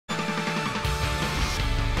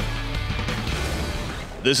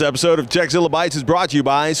This episode of Techzilla Bytes is brought to you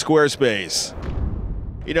by Squarespace.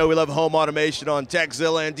 You know, we love home automation on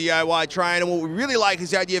Techzilla and DIY Trying, and what we really like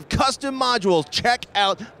is the idea of custom modules. Check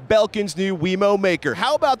out Belkin's new WeMo Maker.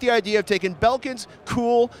 How about the idea of taking Belkin's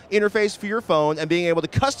cool interface for your phone and being able to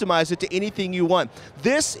customize it to anything you want?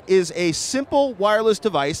 This is a simple wireless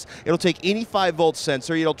device. It'll take any 5-volt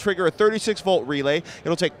sensor. It'll trigger a 36-volt relay.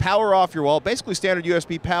 It'll take power off your wall, basically standard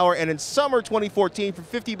USB power, and in summer 2014, for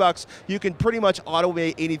 50 bucks, you can pretty much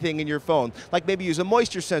automate anything in your phone, like maybe use a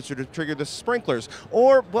moisture sensor to trigger the sprinklers,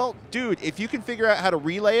 or, well, dude, if you can figure out how to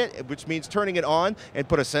relay it, which means turning it on and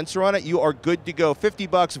put a sensor on it, you are good to go. 50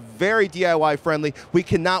 bucks, very DIY friendly. We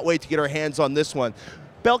cannot wait to get our hands on this one.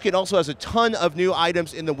 Belkin also has a ton of new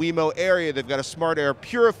items in the WeMo area. They've got a smart air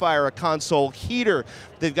purifier, a console heater,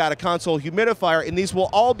 they've got a console humidifier, and these will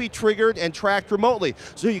all be triggered and tracked remotely.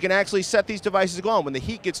 So you can actually set these devices to go on. When the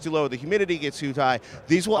heat gets too low, the humidity gets too high,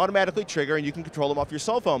 these will automatically trigger and you can control them off your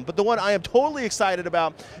cell phone. But the one I am totally excited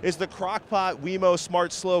about is the Crock-Pot WeMo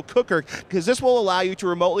Smart Slow Cooker, because this will allow you to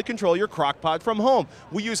remotely control your Crock-Pot from home.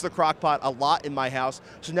 We use the Crock-Pot a lot in my house,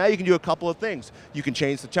 so now you can do a couple of things. You can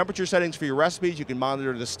change the temperature settings for your recipes, you can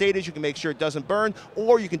monitor the status, you can make sure it doesn't burn,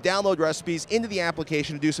 or you can download recipes into the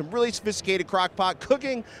application to do some really sophisticated crock-pot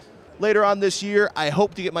cooking. Later on this year, I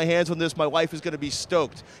hope to get my hands on this. My wife is going to be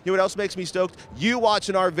stoked. You know what else makes me stoked? You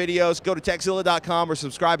watching our videos. Go to techzilla.com or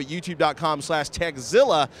subscribe at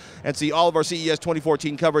youtube.com/techzilla and see all of our CES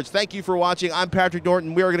 2014 coverage. Thank you for watching. I'm Patrick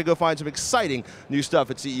Norton. We are going to go find some exciting new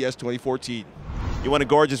stuff at CES 2014. You want a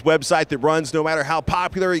gorgeous website that runs no matter how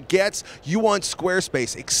popular it gets? You want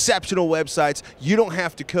Squarespace. Exceptional websites. You don't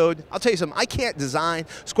have to code. I'll tell you something, I can't design.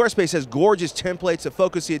 Squarespace has gorgeous templates that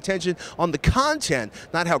focus the attention on the content,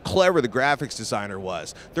 not how clever the graphics designer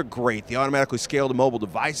was. They're great. They automatically scale to mobile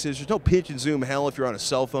devices. There's no pinch and zoom hell if you're on a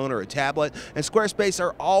cell phone or a tablet. And Squarespace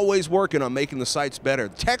are always working on making the sites better.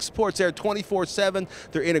 Tech support's there 24/7.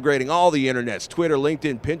 They're integrating all the internets, Twitter,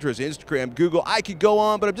 LinkedIn, Pinterest, Instagram, Google. I could go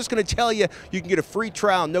on, but I'm just going to tell you, you can get a free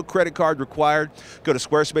trial, no credit card required. Go to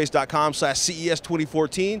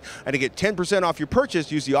squarespace.com/CES2014, and to get 10% off your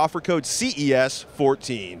purchase, use the offer code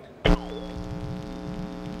CES14.